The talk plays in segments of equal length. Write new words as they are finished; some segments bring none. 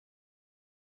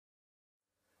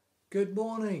Good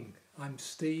morning. I'm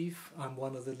Steve. I'm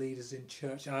one of the leaders in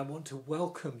church, and I want to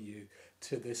welcome you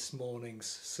to this morning's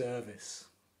service.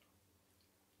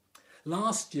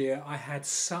 Last year, I had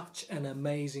such an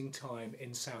amazing time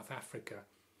in South Africa.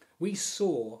 We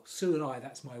saw, Sue and I,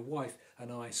 that's my wife,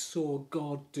 and I saw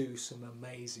God do some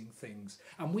amazing things.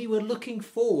 And we were looking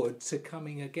forward to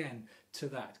coming again to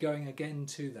that, going again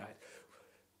to that.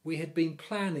 We had been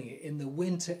planning it in the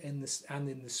winter and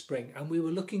in the spring, and we were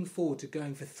looking forward to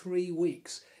going for 3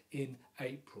 weeks in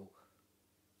April.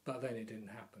 But then it didn't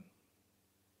happen.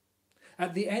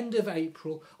 At the end of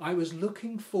April, I was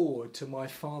looking forward to my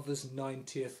father's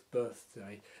 90th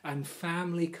birthday and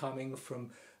family coming from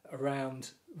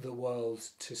around the world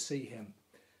to see him.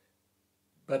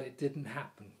 But it didn't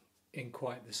happen in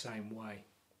quite the same way.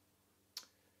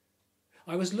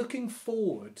 I was looking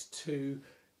forward to,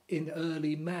 in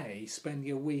early May,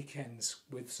 spending a weekend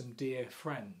with some dear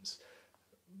friends,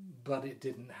 but it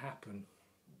didn't happen.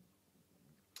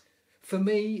 For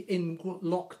me, in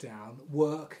lockdown,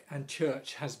 work and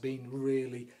church has been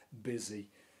really busy,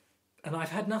 and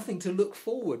I've had nothing to look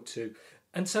forward to.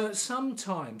 And so at some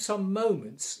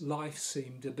moments, life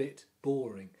seemed a bit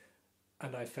boring,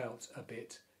 and I felt a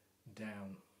bit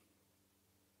down.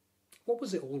 What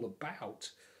was it all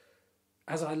about?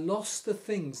 As I lost the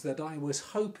things that I was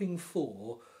hoping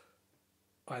for,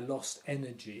 I lost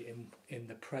energy in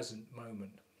the present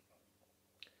moment.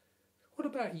 What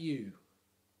about you?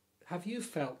 Have you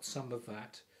felt some of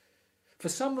that? For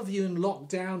some of you in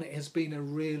lockdown, it has been a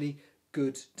really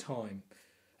good time.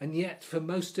 And yet for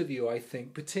most of you, I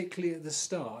think, particularly at the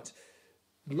start,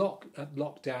 at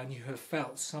lockdown, you have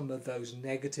felt some of those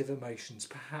negative emotions,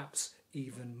 perhaps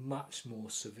even much more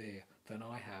severe than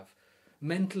I have.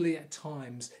 Mentally, at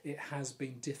times, it has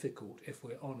been difficult, if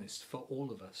we're honest, for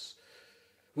all of us.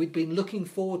 We'd been looking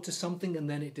forward to something and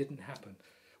then it didn't happen.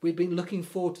 We'd been looking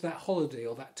forward to that holiday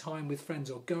or that time with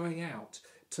friends or going out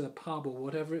to the pub or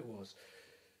whatever it was.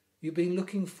 You've been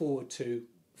looking forward to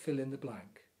fill in the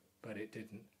blank, but it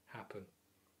didn't happen.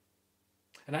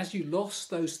 And as you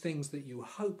lost those things that you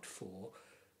hoped for,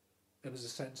 there was a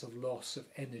sense of loss of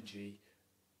energy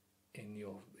in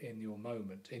your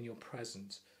moment, in your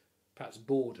present. Perhaps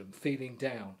boredom, feeling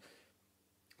down.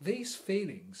 These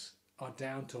feelings are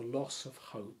down to a loss of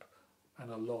hope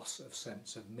and a loss of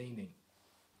sense of meaning.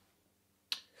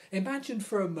 Imagine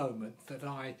for a moment that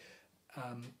I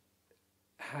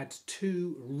had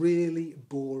 2 really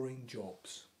boring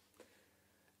jobs,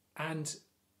 and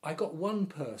I got one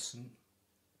person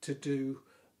to do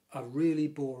a really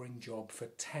boring job for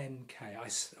 10k.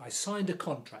 I signed a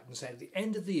contract and said, at the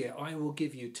end of the year, I will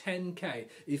give you 10k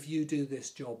if you do this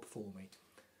job for me.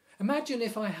 Imagine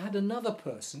if I had another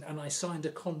person and I signed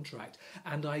a contract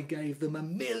and I gave them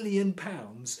 £1 million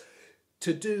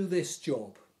to do this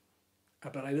job,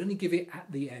 but I'd only give it at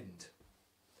the end.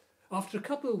 After a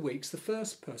couple of weeks, the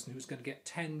first person who was going to get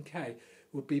 10k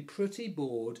would be pretty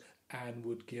bored and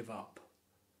would give up,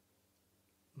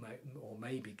 or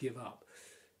maybe give up.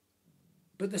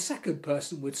 But the second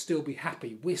person would still be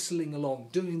happy, whistling along,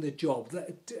 doing the job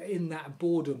in that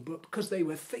boredom, but because they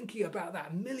were thinking about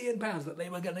that £1 million that they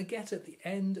were going to get at the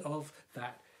end of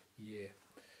that year.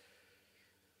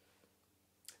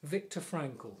 Viktor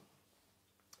Frankl,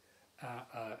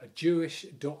 a Jewish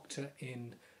doctor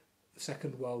in the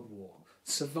Second World War,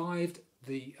 survived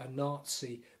the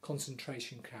Nazi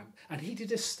concentration camp, and he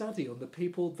did a study on the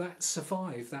people that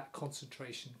survived that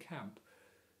concentration camp.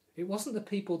 It wasn't the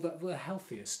people that were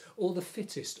healthiest or the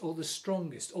fittest or the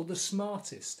strongest or the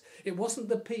smartest. It wasn't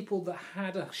the people that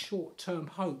had a short-term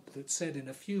hope that said in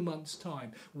a few months'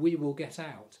 time we will get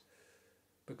out,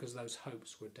 because those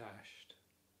hopes were dashed.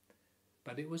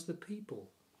 But it was the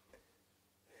people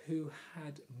who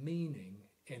had meaning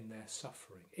in their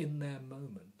suffering, in their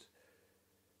moment,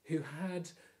 who had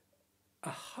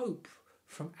a hope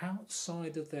from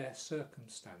outside of their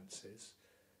circumstances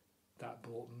that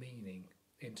brought meaning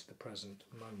into the present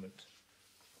moment.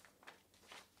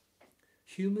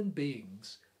 Human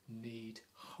beings need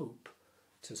hope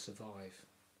to survive.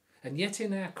 And yet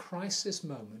in our crisis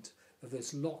moment of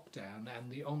this lockdown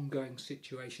and the ongoing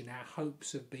situation, our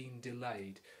hopes have been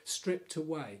delayed, stripped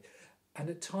away. And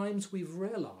at times we've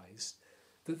realised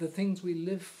that the things we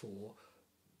live for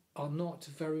are not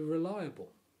very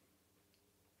reliable.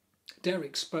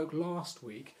 Derek spoke last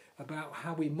week about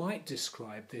how we might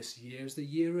describe this year as the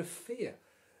year of fear,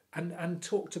 and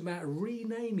talked about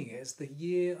renaming it as the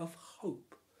year of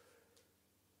hope.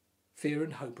 Fear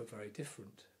and hope are very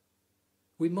different.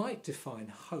 We might define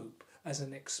hope as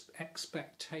an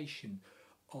expectation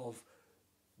of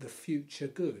the future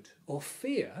good, or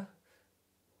fear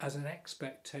as an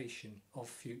expectation of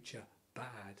future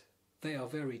bad. they are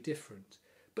very different.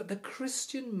 But the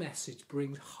Christian message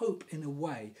brings hope in a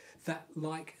way that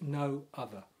like no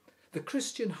other. The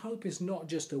Christian hope is not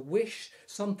just a wish,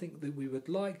 something that we would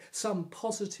like, some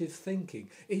positive thinking.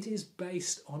 It is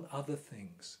based on other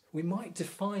things. We might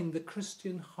define the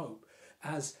Christian hope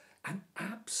as an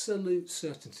absolute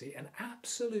certainty, an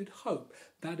absolute hope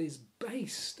that is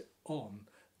based on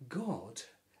God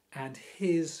and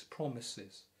his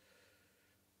promises.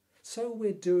 So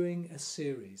we're doing a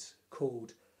series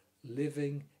called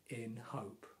Living in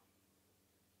Hope.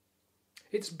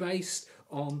 It's based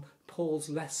on Paul's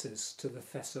letters to the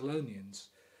Thessalonians.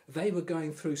 They were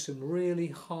going through some really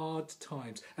hard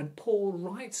times, and Paul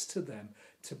writes to them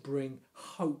to bring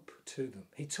hope to them.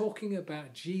 He's talking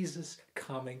about Jesus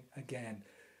coming again.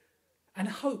 And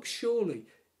hope surely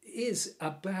is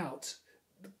about,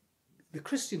 the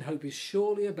Christian hope is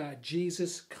surely about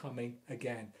Jesus coming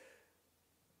again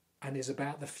and is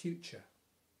about the future.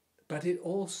 But it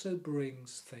also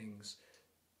brings things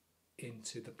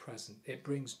into the present. It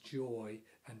brings joy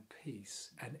and peace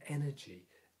and energy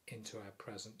into our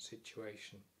present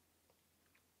situation.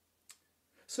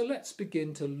 So let's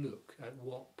begin to look at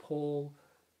what Paul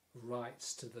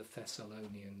writes to the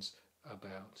Thessalonians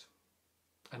about.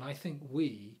 And I think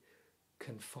we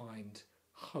can find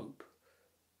hope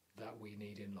that we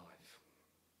need in life.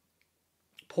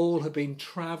 Paul had been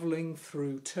travelling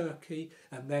through Turkey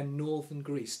and then northern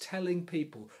Greece, telling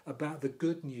people about the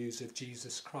good news of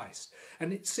Jesus Christ.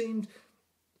 And it seemed,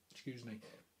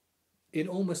 in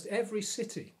almost every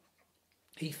city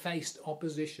he faced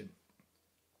opposition.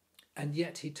 And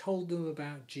yet he told them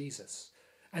about Jesus.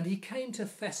 And he came to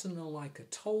Thessalonica,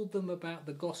 told them about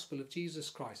the gospel of Jesus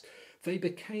Christ. They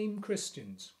became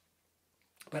Christians.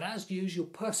 But as usual,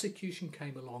 persecution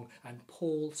came along and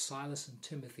Paul, Silas and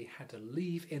Timothy had to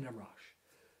leave in a rush.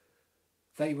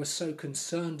 They were so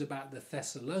concerned about the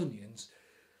Thessalonians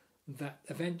that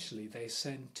eventually they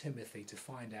send Timothy to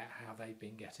find out how they've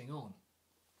been getting on.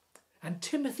 And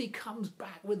Timothy comes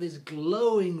back with this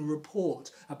glowing report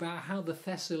about how the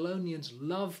Thessalonians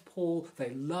love Paul,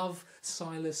 they love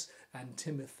Silas and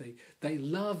Timothy, they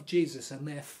love Jesus, and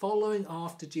they're following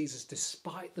after Jesus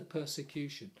despite the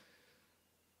persecution.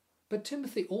 But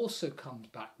Timothy also comes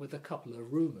back with a couple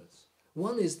of rumours.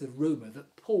 One is the rumour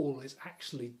that Paul is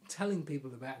actually telling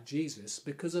people about Jesus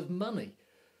because of money.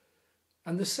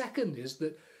 And the second is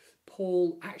that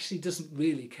Paul actually doesn't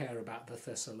really care about the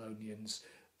Thessalonians.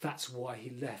 That's why he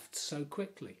left so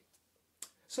quickly.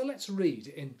 So let's read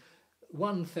in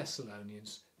 1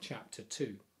 Thessalonians chapter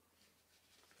 2.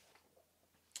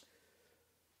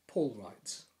 Paul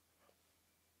writes,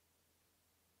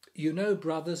 "You know,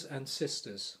 brothers and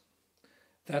sisters,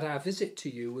 that our visit to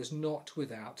you was not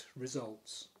without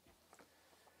results.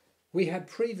 We had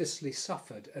previously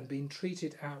suffered and been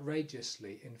treated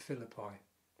outrageously in Philippi,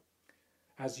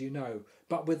 as you know,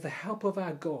 but with the help of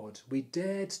our God, we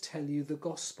dared tell you the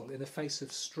gospel in the face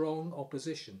of strong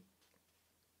opposition.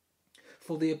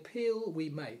 For the appeal we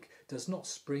make does not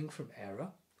spring from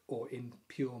error or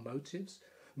impure motives,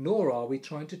 nor are we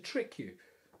trying to trick you.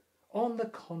 On the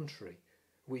contrary,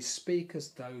 we speak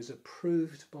as those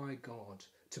approved by God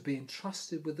to be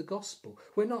entrusted with the gospel.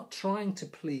 We're not trying to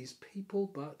please people,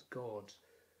 but God,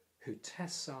 who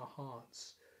tests our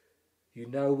hearts. You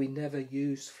know we never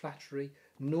used flattery,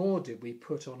 nor did we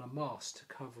put on a mask to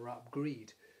cover up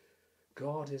greed.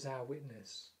 God is our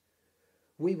witness.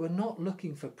 We were not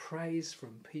looking for praise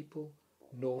from people,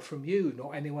 nor from you,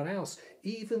 nor anyone else,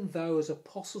 even though as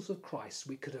apostles of Christ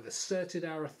we could have asserted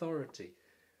our authority.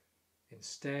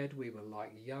 Instead, we were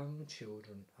like young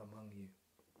children among you.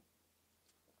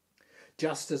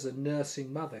 Just as a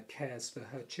nursing mother cares for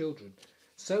her children,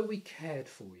 so we cared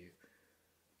for you.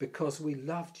 Because we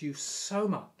loved you so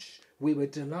much, we were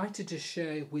delighted to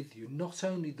share with you not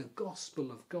only the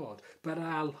gospel of God, but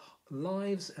our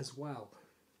lives as well.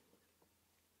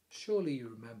 Surely you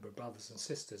remember, brothers and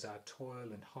sisters, our toil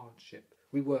and hardship.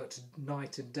 We worked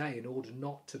night and day in order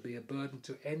not to be a burden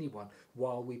to anyone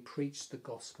while we preached the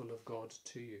gospel of God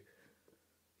to you.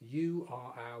 You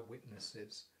are our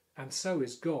witnesses, and so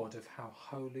is God of how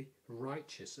holy,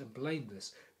 righteous and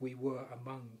blameless we were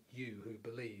among you who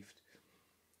believed.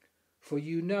 For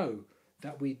you know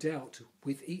that we dealt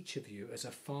with each of you as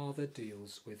a father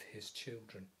deals with his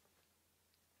children,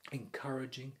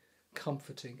 encouraging,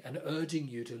 comforting and urging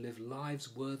you to live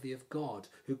lives worthy of God,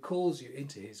 who calls you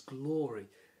into his glory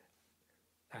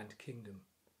and kingdom.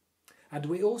 And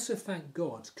we also thank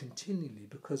God continually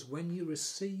because when you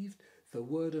received the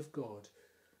word of God,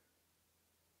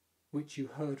 which you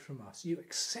heard from us, you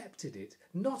accepted it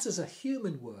not as a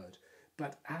human word,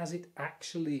 but as it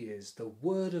actually is, the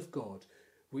word of God,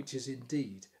 which is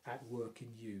indeed at work in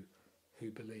you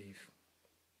who believe.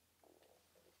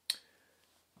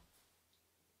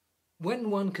 When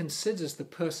one considers the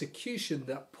persecution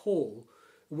that Paul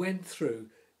went through,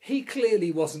 he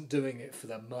clearly wasn't doing it for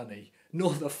the money,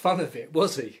 nor the fun of it,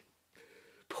 was he?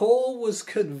 Paul was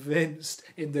convinced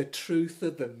in the truth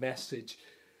of the message,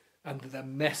 and the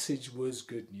message was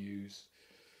good news.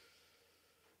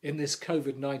 In this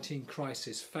COVID-19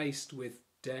 crisis, faced with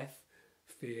death,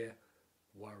 fear,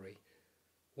 worry,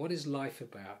 what is life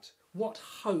about? What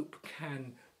hope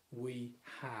can we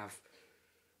have?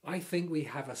 I think we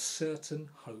have a certain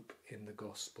hope in the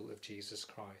gospel of Jesus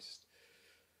Christ.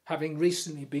 Having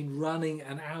recently been running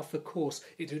an Alpha course,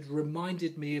 it had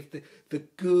reminded me of the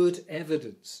good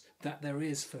evidence that there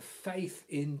is for faith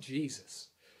in Jesus.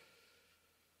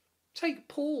 Take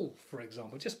Paul, for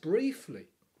example, just briefly.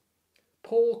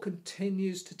 Paul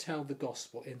continues to tell the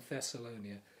gospel in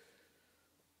Thessalonica.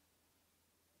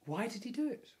 Why did he do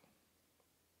it?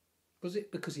 Was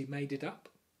it because he made it up?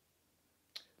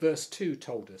 Verse 2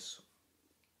 told us,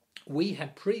 we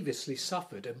had previously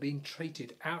suffered and been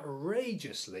treated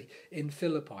outrageously in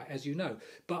Philippi, as you know,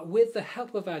 but with the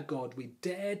help of our God we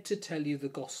dared to tell you the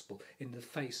gospel in the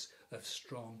face of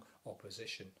strong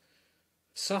opposition.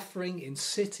 Suffering in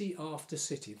city after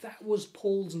city, that was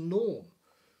Paul's norm.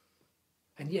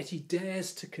 And yet he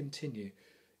dares to continue.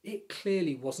 It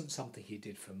clearly wasn't something he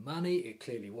did for money. It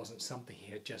clearly wasn't something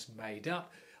he had just made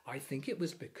up. I think it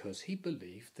was because he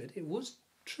believed that it was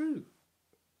true.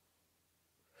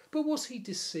 But was he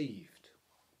deceived?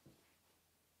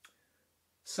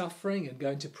 Suffering and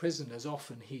going to prison as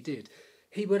often he did,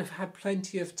 he would have had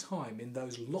plenty of time in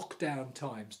those lockdown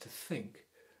times to think.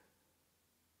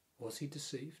 Was he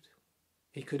deceived?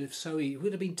 He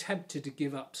would have been tempted to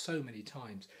give up so many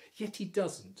times. Yet he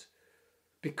doesn't,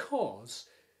 because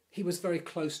he was very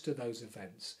close to those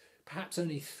events. Perhaps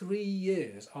only 3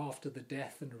 years after the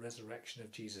death and resurrection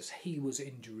of Jesus, he was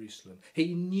in Jerusalem.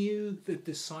 He knew the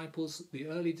disciples, the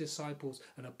early disciples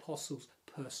and apostles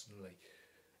personally,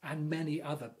 and many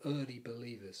other early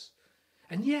believers.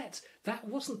 And yet, that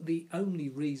wasn't the only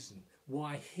reason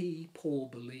why Paul,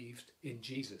 believed in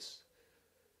Jesus.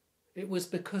 It was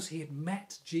because he had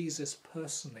met Jesus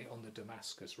personally on the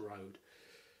Damascus Road.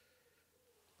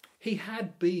 He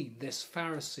had been this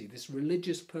Pharisee, this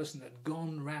religious person that had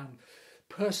gone round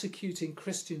persecuting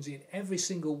Christians in every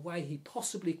single way he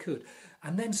possibly could.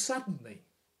 And then suddenly,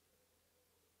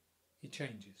 he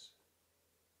changes.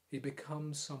 He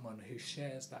becomes someone who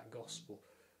shares that gospel,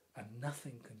 and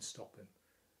nothing can stop him.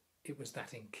 It was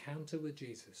that encounter with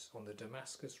Jesus on the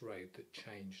Damascus Road that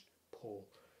changed Paul.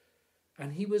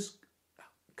 And he was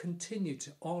continued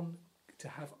to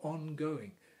have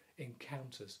ongoing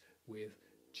encounters with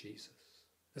Jesus.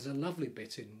 There's a lovely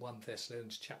bit in 1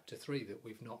 Thessalonians chapter 3 that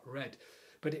we've not read,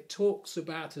 but it talks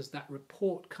about, as that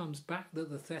report comes back that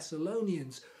the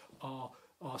Thessalonians are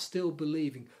still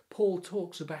believing, Paul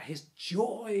talks about his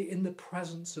joy in the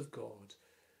presence of God,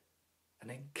 an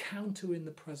encounter in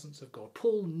the presence of God.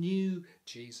 Paul knew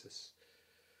Jesus.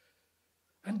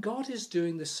 And God is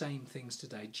doing the same things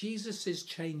today. Jesus is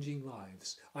changing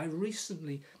lives. I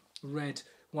recently read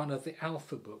one of the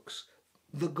Alpha books,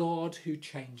 The God Who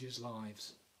Changes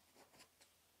Lives.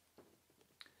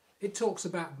 It talks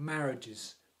about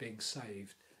marriages being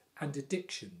saved and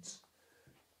addictions.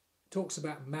 It talks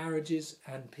about marriages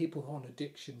and people on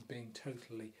addiction being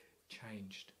totally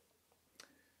changed.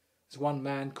 There's one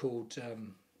man called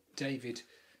David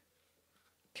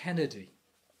Kennedy.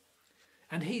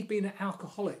 And he'd been an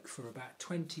alcoholic for about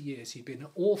 20 years. He'd been an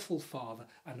awful father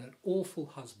and an awful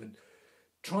husband,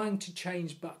 trying to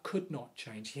change but could not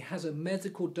change. He has a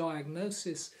medical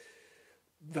diagnosis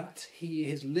that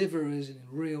his liver is in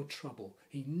real trouble.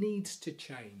 He needs to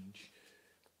change.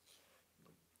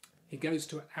 He goes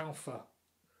to an Alpha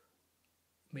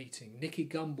meeting. Nicky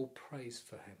Gumbel prays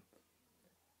for him.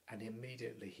 And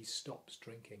immediately he stops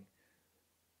drinking.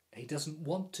 He doesn't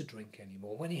want to drink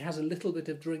anymore. When he has a little bit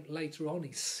of drink later on,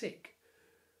 he's sick.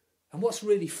 And what's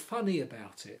really funny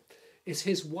about it is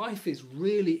his wife is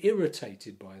really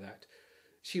irritated by that.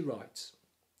 She writes,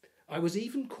 I was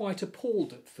even quite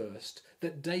appalled at first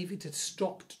that David had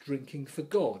stopped drinking for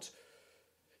God.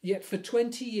 Yet for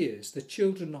 20 years the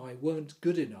children and I weren't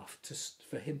good enough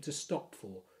for him to stop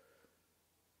for.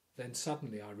 Then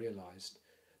suddenly I realised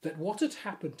that what had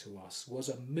happened to us was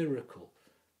a miracle,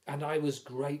 and I was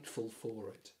grateful for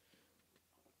it.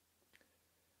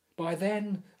 By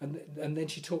then, and then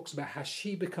she talks about how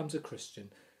she becomes a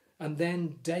Christian, and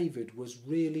then David was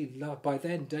really by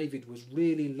then David was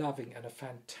really loving and a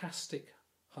fantastic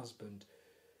husband.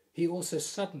 He also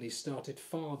suddenly started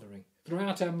fathering,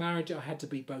 Throughout our marriage, I had to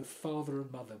be both father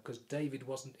and mother because David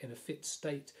wasn't in a fit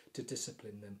state to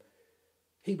discipline them.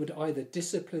 He would either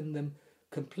discipline them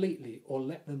completely or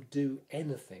let them do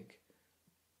anything.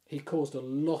 He caused a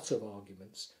lot of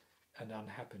arguments and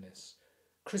unhappiness.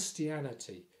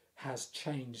 Christianity has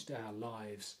changed our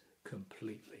lives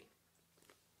completely.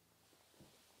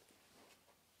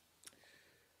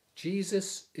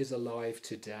 Jesus is alive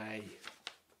today,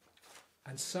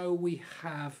 and so we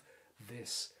have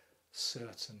this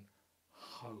certain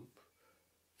hope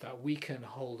that we can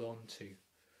hold on to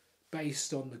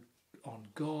based on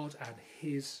God and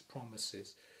his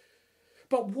promises.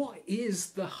 But what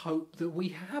is the hope that we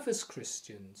have as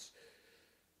Christians?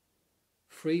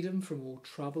 Freedom from all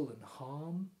trouble and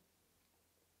harm?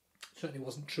 Certainly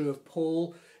wasn't true of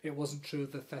Paul, it wasn't true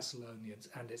of the Thessalonians,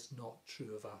 and it's not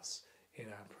true of us in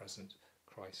our present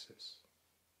crisis.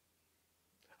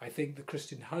 I think the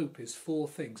Christian hope is four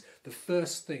things. The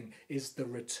first thing is the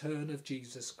return of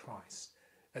Jesus Christ.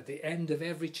 At the end of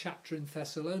every chapter in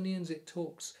Thessalonians, it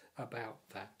talks about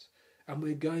that. And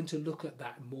we're going to look at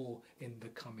that more in the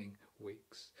coming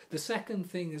weeks. The second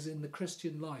thing is in the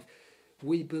Christian life,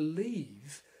 we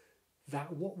believe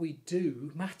that what we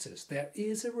do matters. There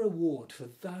is a reward for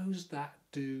those that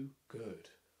do good.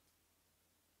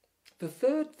 The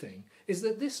third thing is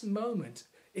that this moment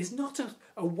is not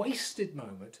a wasted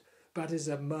moment, but is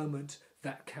a moment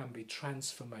that can be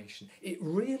transformation. It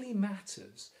really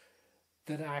matters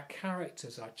that our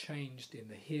characters are changed in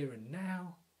the here and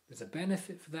now. There's a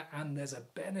benefit for that, and there's a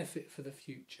benefit for the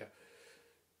future.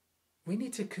 We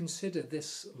need to consider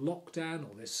this lockdown,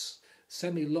 or this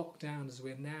semi-lockdown as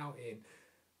we're now in,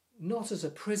 not as a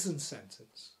prison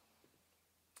sentence,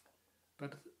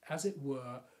 but as it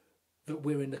were, that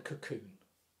we're in a cocoon.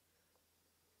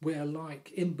 We're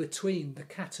like in between the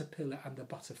caterpillar and the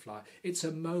butterfly. It's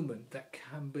a moment that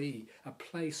can be a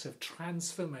place of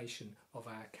transformation of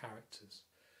our characters.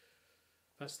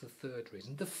 That's the third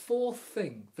reason. The fourth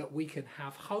thing that we can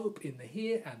have hope in the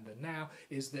here and the now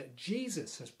is that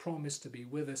Jesus has promised to be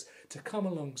with us, to come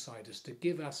alongside us, to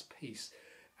give us peace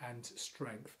and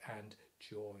strength and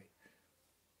joy.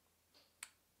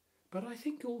 But I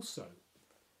think also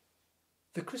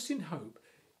the Christian hope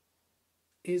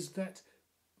is that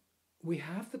we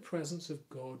have the presence of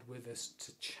God with us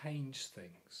to change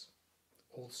things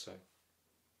also.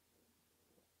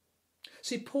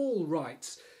 See, Paul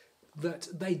writes that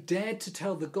they dared to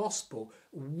tell the gospel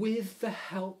with the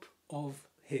help of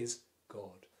his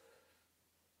God.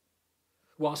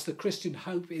 Whilst the Christian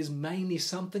hope is mainly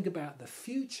something about the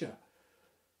future,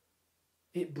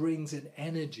 it brings an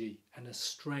energy and a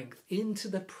strength into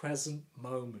the present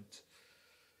moment.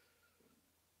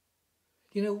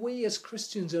 You know, we as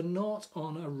Christians are not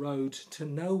on a road to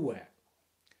nowhere.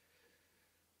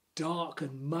 Dark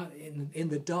and in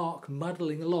the dark,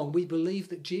 muddling along. We believe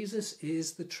that Jesus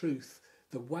is the truth,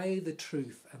 the way, the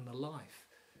truth, and the life.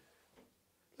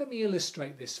 Let me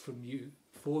illustrate this for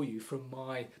you from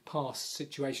my past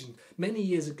situation. Many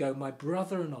years ago, my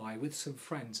brother and I, with some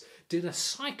friends, did a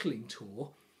cycling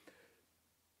tour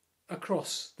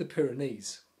across the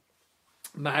Pyrenees.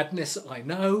 Madness, I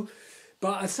know,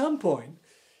 but at some point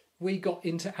we got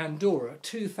into Andorra,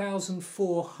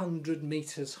 2,400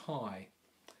 metres high.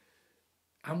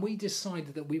 And we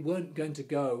decided that we weren't going to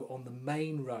go on the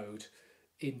main road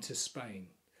into Spain.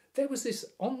 There was this,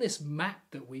 on this map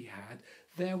that we had,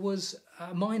 there was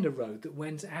a minor road that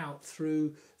went out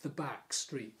through the back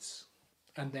streets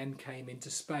and then came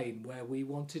into Spain where we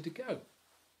wanted to go.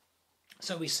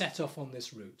 So we set off on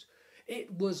this route.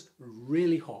 It was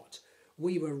really hot.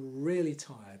 We were really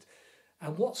tired.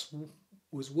 And what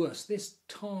was worse, this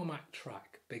tarmac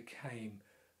track became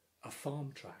a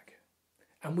farm track.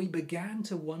 And we began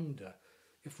to wonder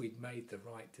if we'd made the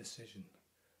right decision.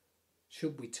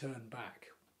 Should we turn back?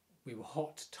 We were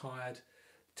hot, tired,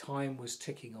 time was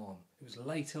ticking on. It was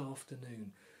late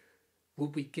afternoon.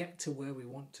 Would we get to where we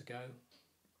want to go?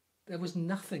 There was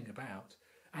nothing about.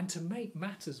 And to make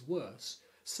matters worse,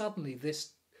 suddenly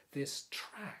this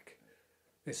track,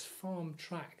 this farm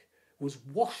track, was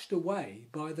washed away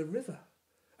by the river.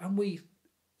 And we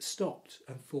stopped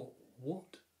and thought,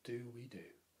 what do we do?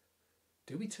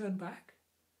 Do we turn back?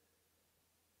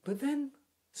 But then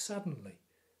suddenly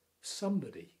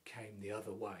somebody came the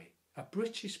other way. A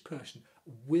British person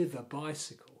with a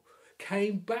bicycle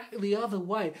came back the other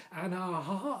way, and our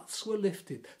hearts were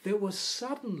lifted. There was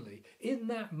suddenly, in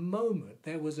that moment,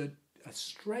 there was a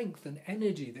strength and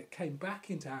energy that came back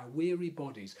into our weary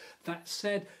bodies that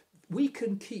said, we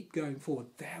can keep going forward.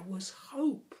 There was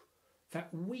hope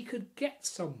that we could get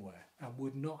somewhere and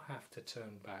would not have to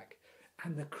turn back.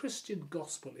 And the Christian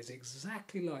gospel is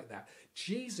exactly like that.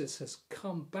 Jesus has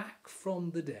come back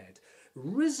from the dead,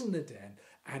 risen again,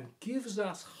 and gives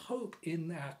us hope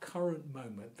in our current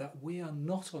moment that we are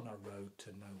not on a road to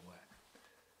nowhere,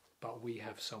 but we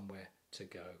have somewhere to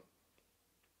go.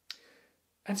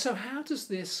 And so how does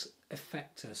this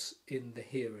affect us in the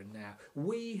here and now?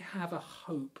 We have a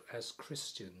hope as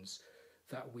Christians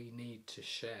that we need to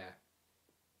share.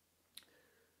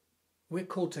 We're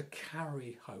called to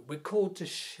carry hope. We're called to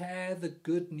share the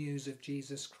good news of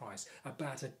Jesus Christ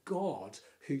about a God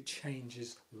who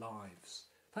changes lives.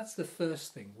 That's the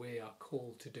first thing we are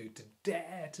called to do, to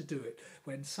dare to do it,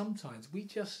 when sometimes we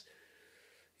just,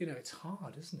 it's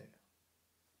hard, isn't it?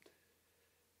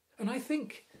 And I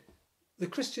think the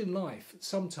Christian life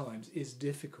sometimes is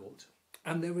difficult,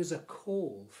 and there is a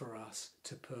call for us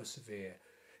to persevere.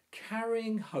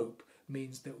 Carrying hope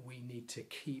means that we need to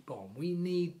keep on. We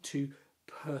need to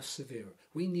persevere.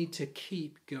 We need to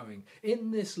keep going.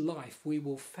 In this life, we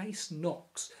will face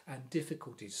knocks and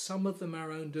difficulties. Some of them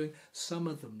our own doing, some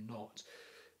of them not.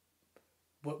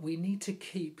 But we need to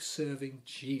keep serving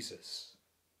Jesus.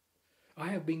 I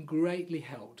have been greatly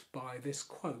helped by this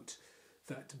quote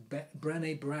that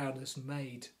Brené Brown has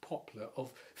made popular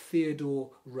of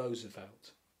Theodore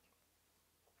Roosevelt.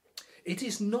 It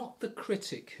is not the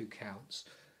critic who counts,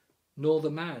 nor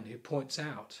the man who points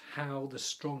out how the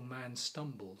strong man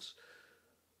stumbles,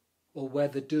 or where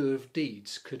the doer of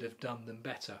deeds could have done them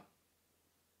better.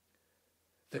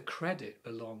 The credit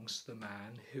belongs to the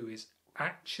man who is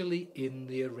actually in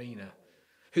the arena,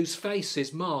 whose face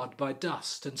is marred by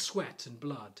dust and sweat and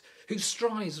blood, who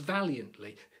strives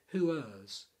valiantly, who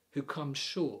errs, who comes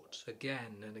short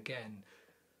again and again,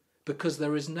 because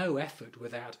there is no effort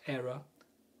without error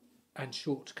and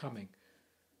shortcoming,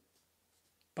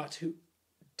 but who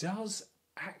does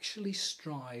actually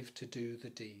strive to do the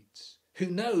deeds, who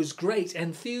knows great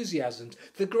enthusiasms,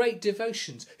 the great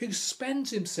devotions, who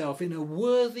spends himself in a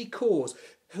worthy cause,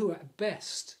 who at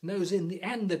best knows in the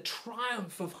end the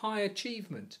triumph of high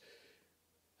achievement,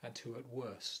 and who at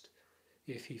worst,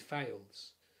 if he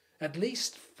fails, at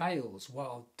least fails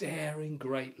while daring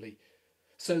greatly,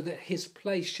 so that his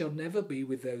place shall never be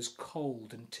with those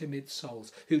cold and timid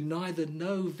souls who neither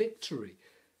know victory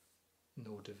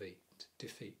nor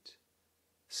defeat,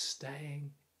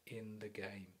 staying in the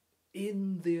game,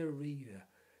 in the arena,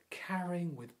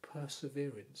 carrying with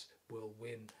perseverance, will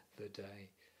win the day.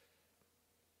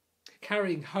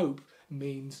 Carrying hope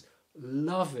means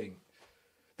loving.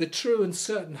 The true and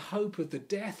certain hope of the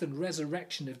death and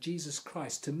resurrection of Jesus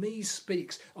Christ, to me,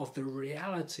 speaks of the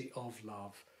reality of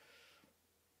love.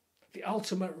 The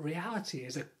ultimate reality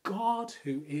is a God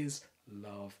who is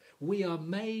love. We are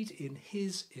made in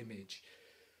his image.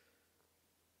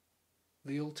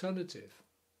 The alternative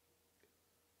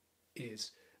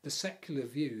is the secular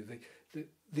view.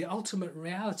 The ultimate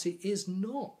reality is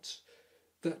not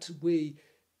that we,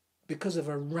 because of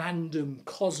a random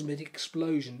cosmic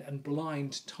explosion and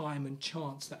blind time and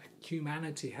chance, that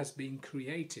humanity has been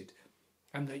created,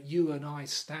 and that you and I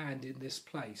stand in this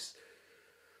place,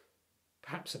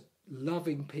 perhaps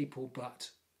loving people, but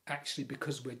actually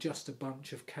because we're just a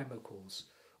bunch of chemicals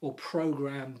or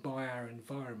programmed by our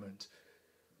environment,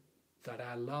 that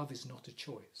our love is not a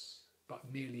choice,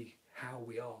 but merely how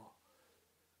we are.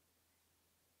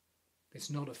 It's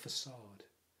not a facade.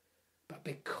 But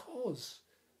because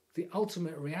the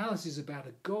ultimate reality is about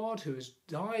a God who has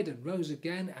died and rose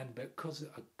again, and because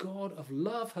a God of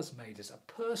love has made us,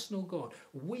 a personal God,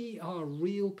 we are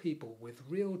real people with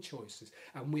real choices,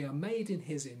 and we are made in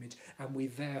his image, and we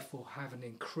therefore have an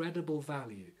incredible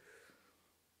value.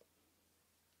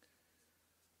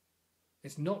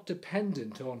 It's not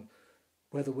dependent on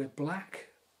whether we're black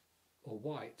or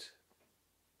white,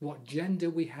 what gender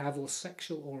we have or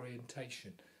sexual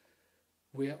orientation.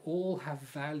 We all have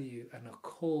value and are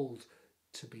called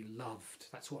to be loved.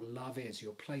 That's what love is.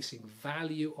 You're placing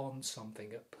value on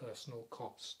something at personal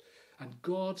cost. And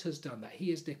God has done that. He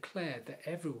has declared that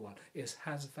everyone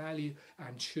has value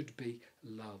and should be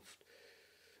loved.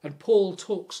 And Paul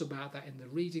talks about that in the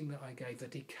reading that I gave,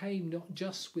 that he came not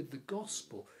just with the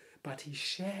gospel, but he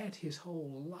shared his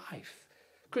whole life.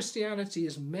 Christianity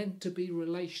is meant to be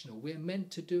relational. We're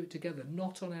meant to do it together,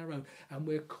 not on our own. And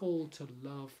we're called to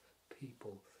love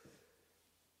people.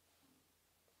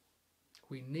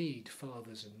 We need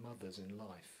fathers and mothers in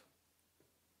life.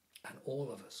 And all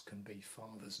of us can be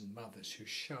fathers and mothers who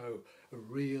show a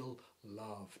real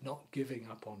love, not giving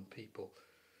up on people.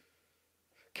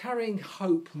 Carrying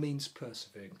hope means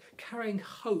persevering. Carrying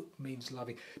hope means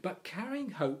loving. But carrying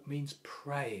hope means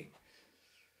praying.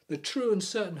 The true and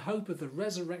certain hope of the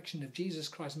resurrection of Jesus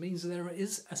Christ means there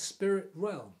is a spirit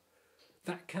realm.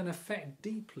 that can affect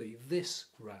deeply this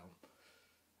realm.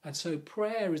 And so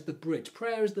prayer is the bridge.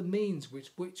 Prayer is the means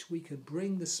which we can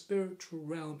bring the spiritual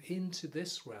realm into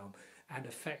this realm and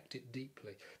affect it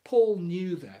deeply. Paul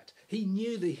knew that. He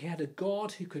knew that he had a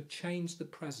God who could change the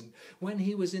present. When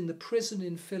he was in the prison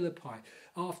in Philippi,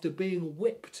 after being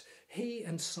whipped, he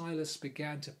and Silas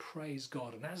began to praise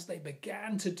God. And as they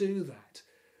began to do that,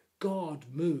 God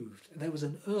moved. There was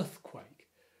an earthquake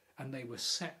and they were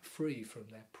set free from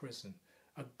their prison.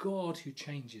 A God who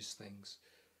changes things.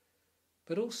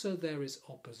 But also there is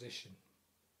opposition.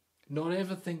 Not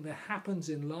everything that happens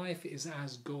in life is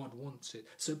as God wants it.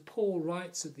 So Paul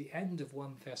writes at the end of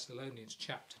 1 Thessalonians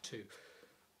chapter 2,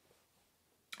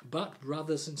 "But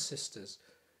brothers and sisters,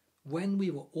 when we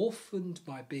were orphaned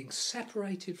by being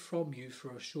separated from you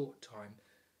for a short time,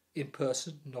 in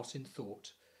person, not in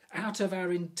thought, out of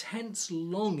our intense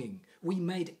longing, we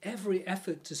made every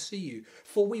effort to see you,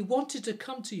 for we wanted to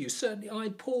come to you. Certainly I,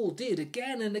 Paul, did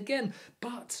again and again,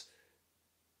 but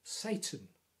Satan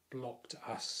blocked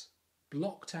us,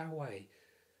 blocked our way.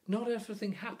 Not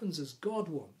everything happens as God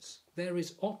wants. There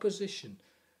is opposition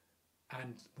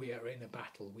and we are in a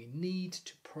battle. We need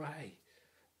to pray."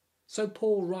 So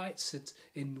Paul writes it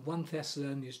in 1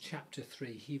 Thessalonians chapter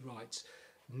 3. He writes,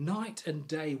 "Night and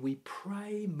day we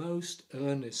pray most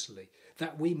earnestly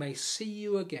that we may see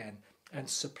you again and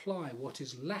supply what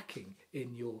is lacking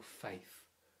in your faith."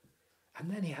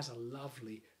 And then he has a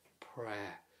lovely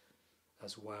prayer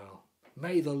as well.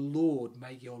 "May the Lord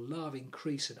make your love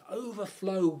increase and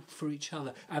overflow for each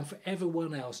other and for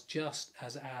everyone else, just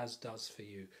as ours does for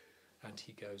you." And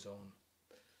he goes on.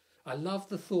 I love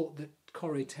the thought that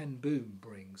Corrie ten Boom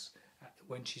brings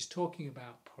when she's talking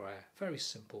about prayer. Very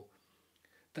simple.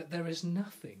 That there is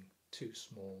nothing too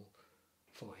small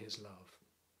for his love.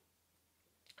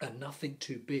 And nothing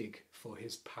too big for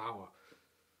his power.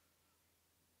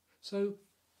 So,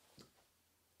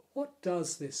 what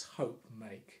does this hope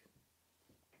make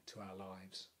to our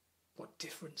lives? What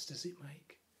difference does it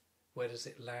make? Where does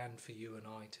it land for you and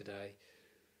I today?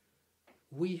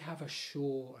 We have a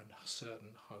sure and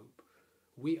certain hope.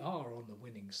 We are on the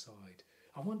winning side.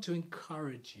 I want to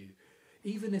encourage you,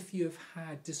 even if you have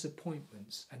had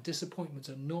disappointments, and disappointments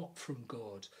are not from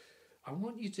God, I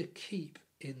want you to keep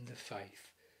in the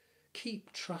faith.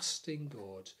 Keep trusting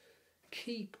God.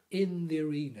 Keep in the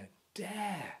arena.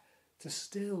 Dare to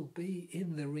still be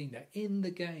in the arena, in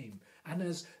the game. And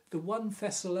as the 1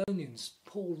 Thessalonians,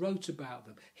 Paul wrote about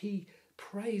them, he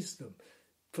praised them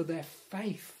for their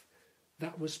faith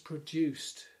that was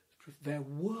produced, their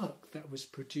work that was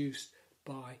produced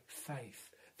by faith,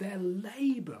 their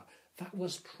labour that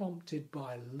was prompted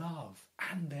by love,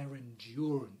 and their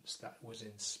endurance that was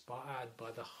inspired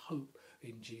by the hope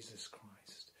in Jesus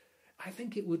Christ. I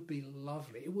think it would be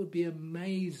lovely, it would be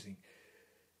amazing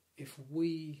if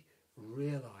we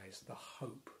realise the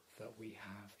hope that we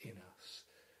have in us.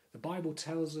 The Bible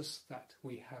tells us that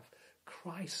we have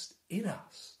Christ in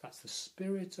us, that's the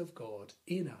Spirit of God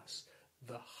in us,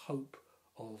 the hope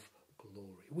of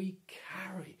glory. We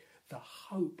carry the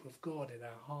hope of God in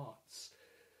our hearts.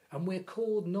 And we're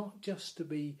called not just to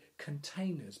be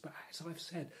containers, but as I've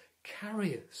said,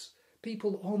 carriers.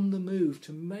 People on the move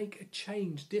to make a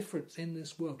change, difference in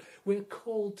this world. We're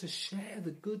called to share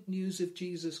the good news of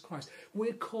Jesus Christ.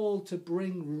 We're called to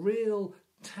bring real,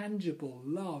 tangible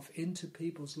love into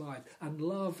people's lives and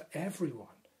love everyone.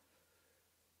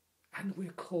 And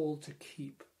we're called to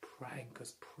keep praying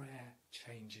because prayer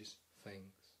changes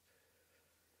things.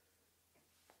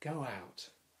 Go out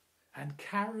and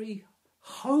carry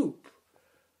hope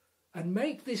and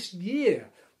make this year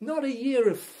not a year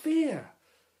of fear,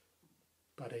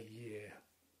 but a year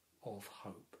of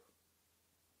hope.